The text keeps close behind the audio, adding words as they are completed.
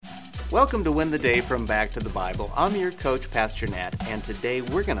Welcome to Win the Day from Back to the Bible. I'm your coach, Pastor Nat, and today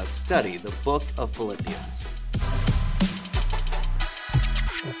we're going to study the book of Philippians.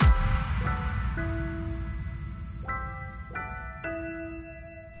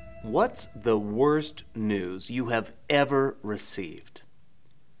 What's the worst news you have ever received?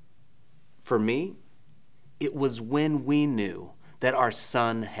 For me, it was when we knew that our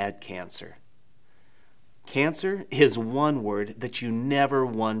son had cancer. Cancer is one word that you never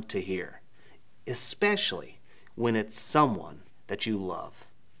want to hear, especially when it's someone that you love.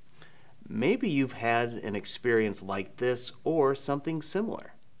 Maybe you've had an experience like this or something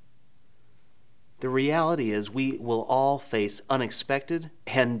similar. The reality is we will all face unexpected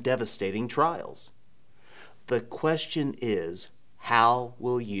and devastating trials. The question is, how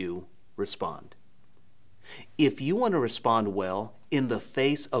will you respond? If you want to respond well in the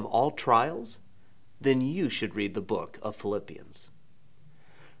face of all trials, then you should read the book of Philippians.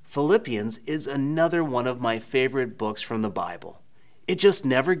 Philippians is another one of my favorite books from the Bible. It just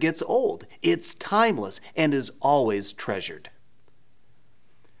never gets old. It's timeless and is always treasured.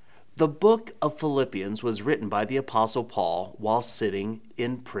 The book of Philippians was written by the Apostle Paul while sitting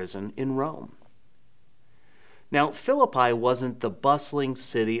in prison in Rome. Now, Philippi wasn't the bustling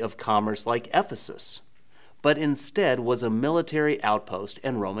city of commerce like Ephesus, but instead was a military outpost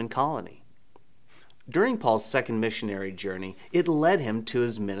and Roman colony. During Paul's second missionary journey, it led him to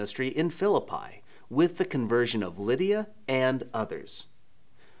his ministry in Philippi with the conversion of Lydia and others.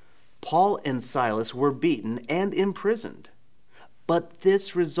 Paul and Silas were beaten and imprisoned, but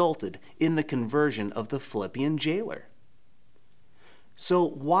this resulted in the conversion of the Philippian jailer. So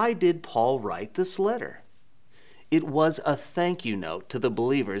why did Paul write this letter? It was a thank you note to the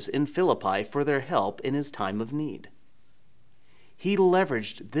believers in Philippi for their help in his time of need. He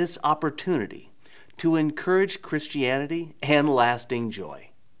leveraged this opportunity to encourage Christianity and lasting joy.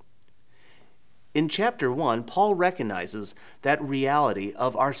 In chapter 1, Paul recognizes that reality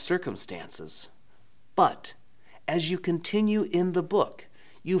of our circumstances. But as you continue in the book,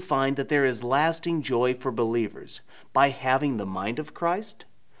 you find that there is lasting joy for believers by having the mind of Christ,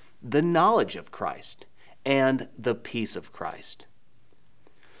 the knowledge of Christ, and the peace of Christ.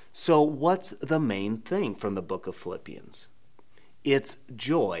 So what's the main thing from the book of Philippians? It's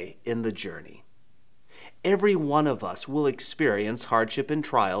joy in the journey. Every one of us will experience hardship and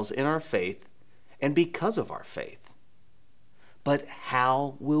trials in our faith and because of our faith. But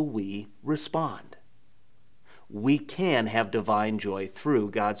how will we respond? We can have divine joy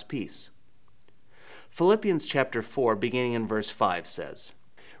through God's peace. Philippians chapter 4, beginning in verse 5 says,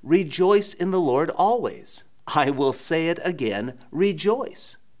 "Rejoice in the Lord always. I will say it again,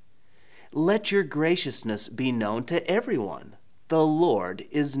 rejoice. Let your graciousness be known to everyone. The Lord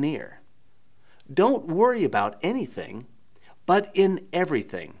is near. Don't worry about anything, but in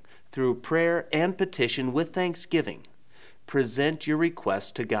everything, through prayer and petition with thanksgiving, present your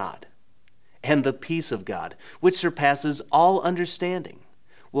requests to God. And the peace of God, which surpasses all understanding,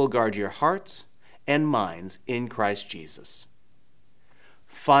 will guard your hearts and minds in Christ Jesus."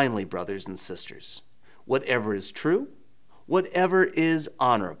 Finally, brothers and sisters, whatever is true, whatever is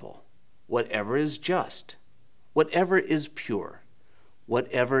honorable, whatever is just, whatever is pure,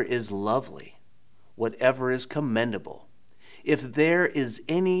 whatever is lovely, whatever is commendable, if there is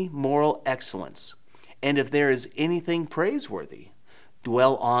any moral excellence, and if there is anything praiseworthy,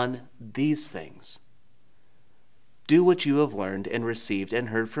 dwell on these things. Do what you have learned and received and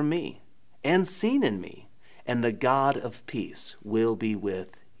heard from me, and seen in me, and the God of peace will be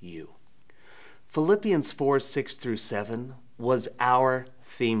with you. Philippians 4, 6 through 7 was our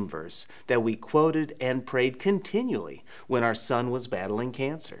theme verse that we quoted and prayed continually when our son was battling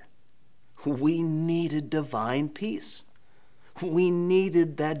cancer. We needed divine peace. We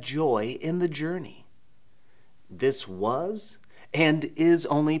needed that joy in the journey. This was and is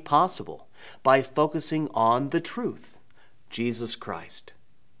only possible by focusing on the truth, Jesus Christ.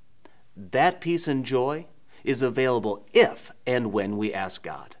 That peace and joy is available if and when we ask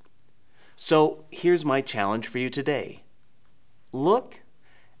God. So here's my challenge for you today. Look,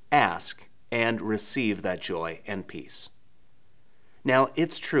 ask, and receive that joy and peace. Now,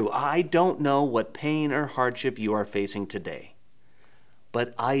 it's true, I don't know what pain or hardship you are facing today,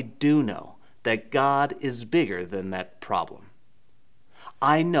 but I do know that God is bigger than that problem.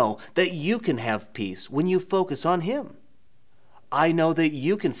 I know that you can have peace when you focus on Him. I know that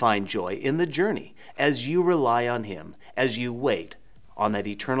you can find joy in the journey as you rely on Him, as you wait on that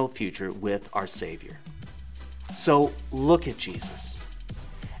eternal future with our Savior. So look at Jesus.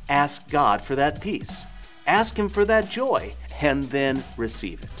 Ask God for that peace. Ask Him for that joy, and then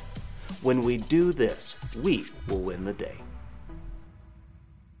receive it. When we do this, we will win the day.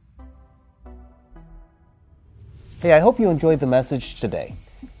 Hey, I hope you enjoyed the message today.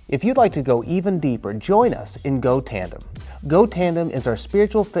 If you'd like to go even deeper, join us in Go Tandem. Go Tandem is our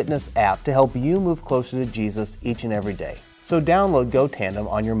spiritual fitness app to help you move closer to Jesus each and every day. So download Go Tandem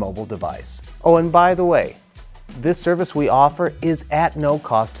on your mobile device. Oh, and by the way, this service we offer is at no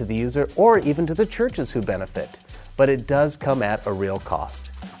cost to the user or even to the churches who benefit, but it does come at a real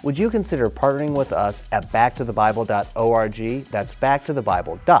cost. Would you consider partnering with us at backtothebible.org? That's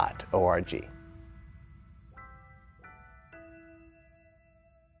backtothebible.org.